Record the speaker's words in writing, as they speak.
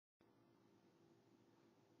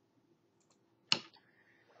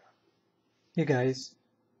Hey guys,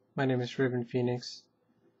 my name is Riven Phoenix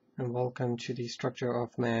and welcome to the Structure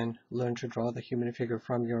of Man Learn to Draw the Human Figure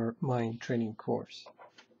from Your Mind training course.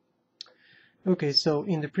 Okay, so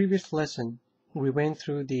in the previous lesson we went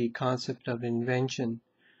through the concept of invention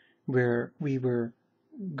where we were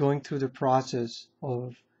going through the process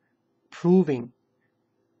of proving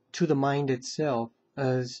to the mind itself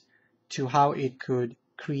as to how it could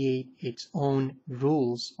create its own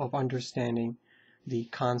rules of understanding the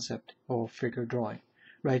concept of figure drawing,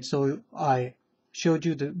 right? So I showed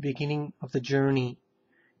you the beginning of the journey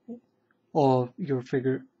of your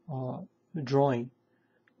figure drawing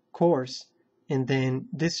course, and then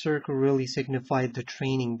this circle really signified the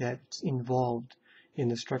training that's involved in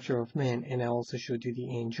the structure of man, and I also showed you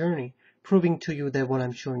the end journey, proving to you that what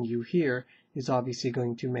I'm showing you here is obviously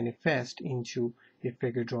going to manifest into a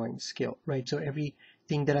figure drawing skill, right? So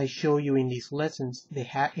everything that I show you in these lessons,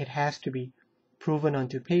 it has to be proven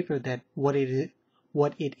onto paper that what it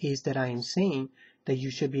is that I am saying, that you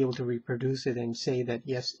should be able to reproduce it and say that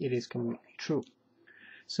yes, it is completely true.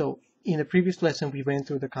 So in the previous lesson, we went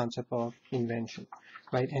through the concept of invention,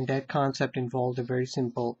 right? And that concept involved a very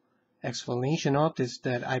simple explanation of this,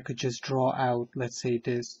 that I could just draw out, let's say,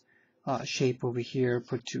 this shape over here,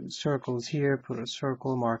 put two circles here, put a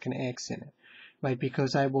circle, mark an X in it, right?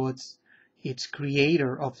 Because I was its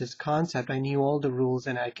creator of this concept, I knew all the rules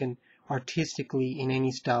and I can artistically, in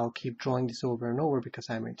any style, keep drawing this over and over because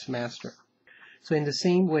I'm its master. So in the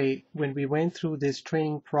same way, when we went through this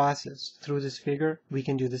training process through this figure, we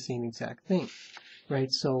can do the same exact thing,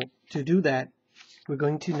 right? So to do that, we're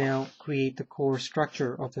going to now create the core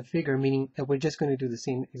structure of the figure, meaning that we're just going to do the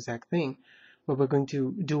same exact thing, but we're going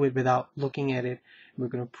to do it without looking at it. We're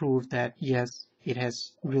going to prove that, yes, it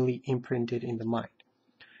has really imprinted in the mind.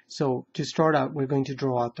 So to start out, we're going to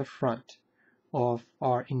draw out the front of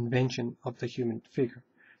our invention of the human figure.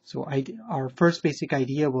 So our first basic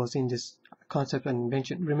idea was in this concept of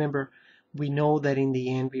invention. Remember, we know that in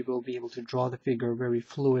the end we will be able to draw the figure very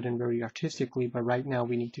fluid and very artistically, but right now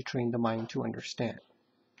we need to train the mind to understand.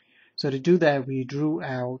 So to do that, we drew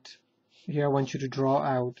out, here I want you to draw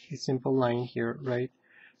out a simple line here, right?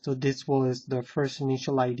 So this was the first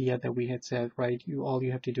initial idea that we had said, right? All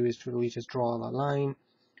you have to do is to really just draw a line.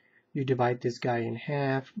 You divide this guy in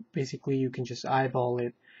half. Basically, you can just eyeball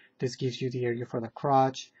it. This gives you the area for the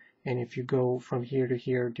crotch. And if you go from here to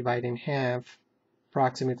here, divide in half,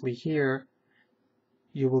 approximately here,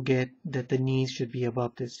 you will get that the knees should be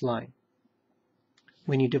above this line.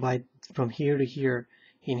 When you divide from here to here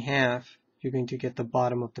in half, you're going to get the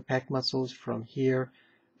bottom of the pec muscles. From here,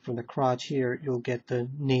 from the crotch here, you'll get the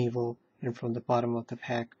navel, and from the bottom of the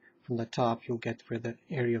pec, from the top, you'll get where the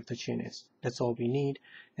area of the chin is. That's all we need.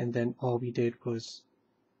 And then all we did was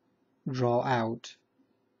draw out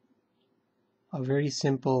a very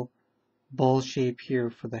simple ball shape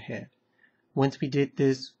here for the head. Once we did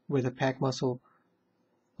this where the pec muscle,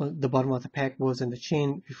 the bottom of the pec was and the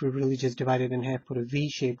chin, if we really just divided in half, put a V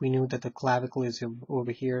shape, we knew that the clavicle is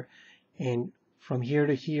over here. And from here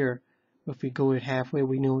to here, if we go it halfway,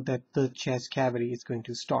 we know that the chest cavity is going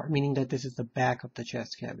to start, meaning that this is the back of the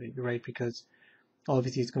chest cavity, right? Because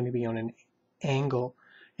obviously it's going to be on an angle,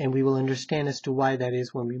 and we will understand as to why that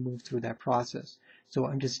is when we move through that process. So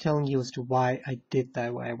I'm just telling you as to why I did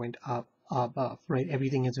that, why I went up, up, up, right?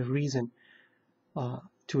 Everything has a reason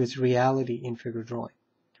to its reality in figure drawing.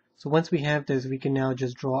 So once we have this, we can now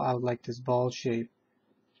just draw out like this ball shape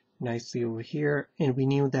nicely over here, and we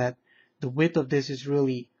knew that the width of this is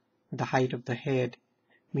really the height of the head,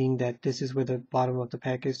 meaning that this is where the bottom of the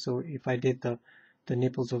pec is. So if I did the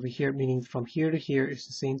nipples over here, meaning from here to here is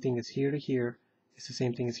the same thing as here to here, it's the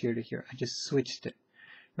same thing as here to here. I just switched it,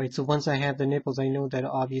 right? So once I have the nipples, I know that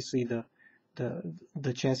obviously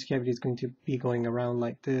the chest cavity is going to be going around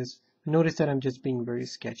like this. Notice that I'm just being very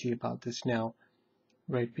sketchy about this now,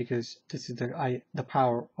 right? Because this is the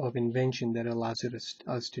power of invention that allows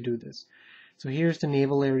us to do this. So here's the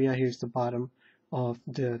navel area, here's the bottom of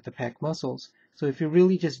the pec muscles. So if you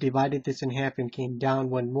really just divided this in half and came down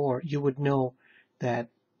one more, you would know that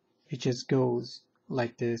it just goes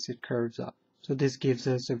like this, it curves up. So this gives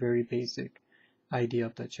us a very basic idea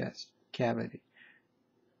of the chest cavity,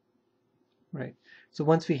 right? So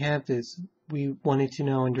once we have this, we wanted to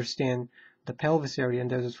now understand the pelvis area,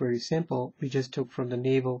 and that was very simple. We just took from the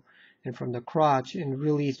navel and from the crotch, and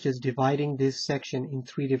really it's just dividing this section in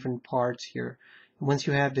three different parts here. And once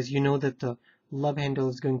you have this, you know that the love handle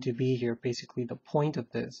is going to be here, basically the point of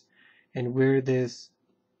this, and where this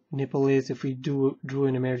nipple is, if we drew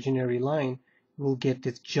an imaginary line, we'll get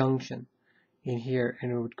this junction in here, and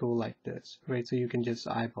it would go like this, right? So you can just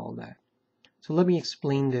eyeball that. So let me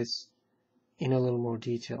explain this in a little more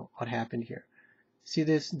detail what happened here. See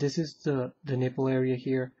this? This is the nipple area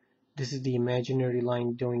here. This is the imaginary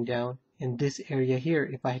line going down. And this area here,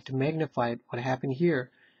 if I had to magnify it, what happened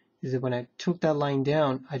here is that when I took that line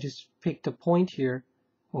down, I just picked a point here,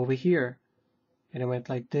 over here, and I went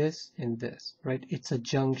like this and this, right? It's a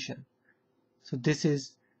junction. So this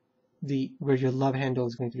is where your love handle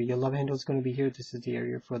is going to be. Your love handle is going to be here. This is the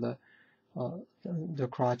area for the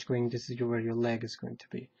crotch going. This is where your leg is going to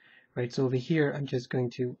be, right? So over here, I'm just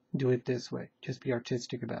going to do it this way. Just be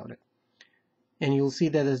artistic about it. And you'll see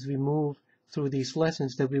that as we move through these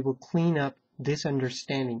lessons that we will clean up this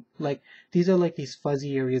understanding. Like these are like these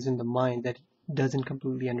fuzzy areas in the mind that doesn't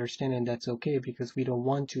completely understand, and that's okay because we don't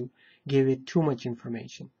want to give it too much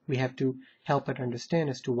information. We have to help it understand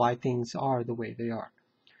as to why things are the way they are.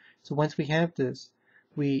 So once we have this,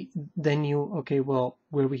 we then knew, okay, well,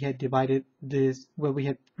 where we had divided this, where we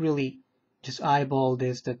had really just eyeballed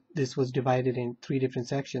this, that this was divided in 3 different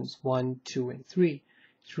sections, 1, 2, and 3.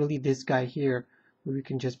 It's really this guy here where we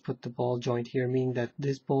can just put the ball joint here, meaning that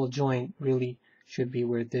this ball joint really should be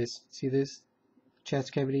where this, see this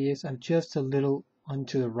chest cavity is. I'm just a little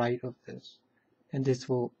onto the right of this, and this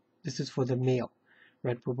is for the male,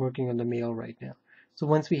 right? We're working on the male right now. So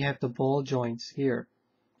once we have the ball joints here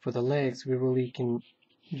for the legs, we really can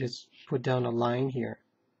just put down a line here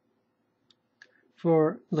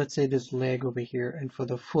for, let's say, this leg over here, and for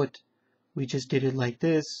the foot we just did it like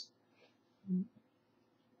this.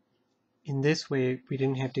 In this way, we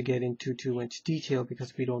didn't have to get into too much detail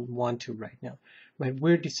because we don't want to right now, right?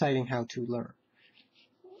 We're deciding how to learn,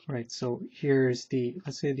 right? So here's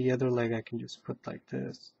let's say the other leg I can just put like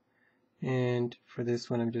this, and for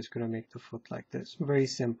this one I'm just going to make the foot like this. Very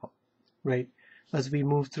simple, right? As we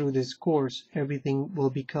move through this course, everything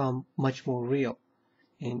will become much more real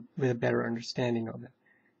and with a better understanding of it.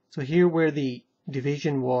 So here where the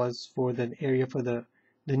division was for the area for the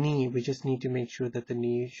knee, we just need to make sure that the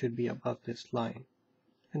knee should be above this line,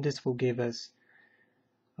 and this will give us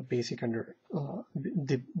a basic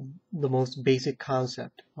the most basic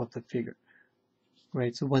concept of the figure,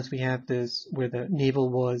 right? So once we have this where the navel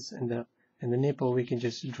was and the nipple, we can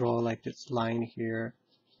just draw like this line here,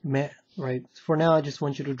 right? For now I just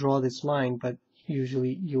want you to draw this line, but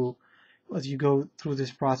usually as you go through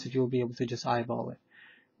this process, you'll be able to just eyeball it.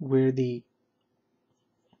 Where the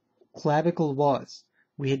clavicle was,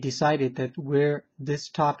 we had decided that where this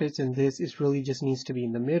top is and this is really just needs to be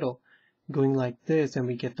in the middle, going like this, and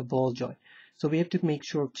we get the ball joint. So we have to make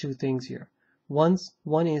sure of 2 things here. One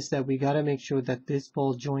is that we got to make sure that this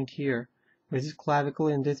ball joint here, where this clavicle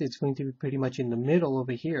and this, it's going to be pretty much in the middle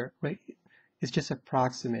over here, right? It's just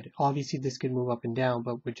approximated. Obviously this can move up and down,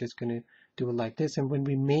 but we're just going to do it like this. And when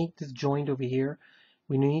we make this joint over here,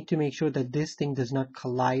 we need to make sure that this thing does not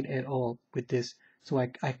collide at all with this. So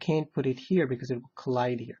I can't put it here because it will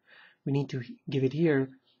collide here. We need to give it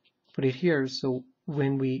here, put it here, so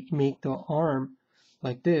when we make the arm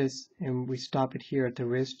like this and we stop it here at the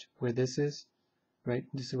wrist where this is, right?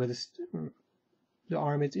 This is where the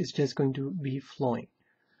arm is, it's just going to be flowing,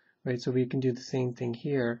 right? So we can do the same thing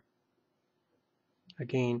here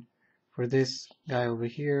again for this guy over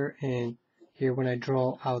here, and here when I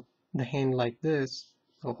draw out the hand like this,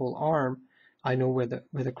 the whole arm, I know where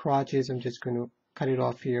the crotch is. I'm just going to cut it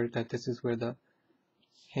off here, that this is where the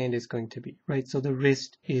hand is going to be, right? So the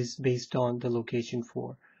wrist is based on the location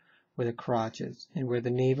for where the crotch is, and where the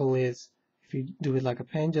navel is, if you do it like a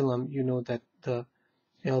pendulum, you know that the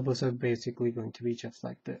elbows are basically going to be just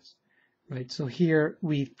like this, right? So here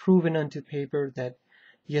we've proven onto paper that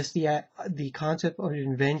yes, the concept of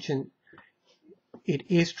invention, it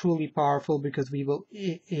is truly powerful because we will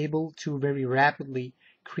be able to very rapidly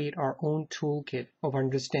create our own toolkit of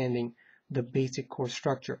understanding the basic core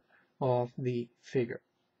structure of the figure.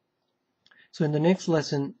 So in the next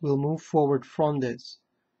lesson, we'll move forward from this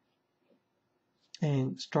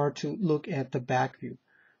and start to look at the back view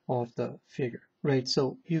of the figure, right?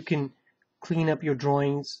 So you can clean up your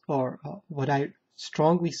drawings, or what I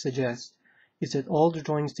strongly suggest is that all the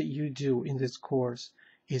drawings that you do in this course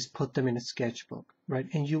is put them in a sketchbook, right?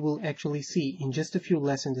 And you will actually see in just a few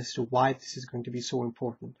lessons as to why this is going to be so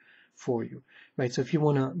important for you, right? So if you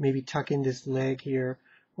want to maybe tuck in this leg here,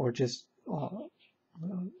 or just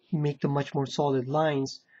make them much more solid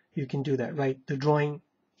lines, you can do that, right? The drawing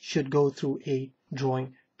should go through a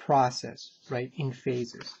drawing process, right, in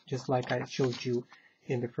phases, just like I showed you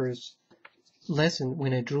in the first lesson.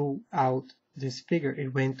 When I drew out this figure,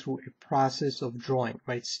 it went through a process of drawing,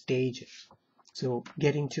 right, stages. So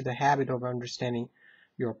getting to the habit of understanding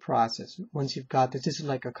your process. Once you've got this is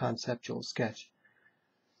like a conceptual sketch,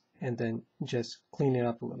 and then just clean it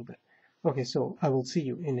up a little bit. Okay, so I will see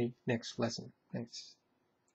you in the next lesson. Thanks.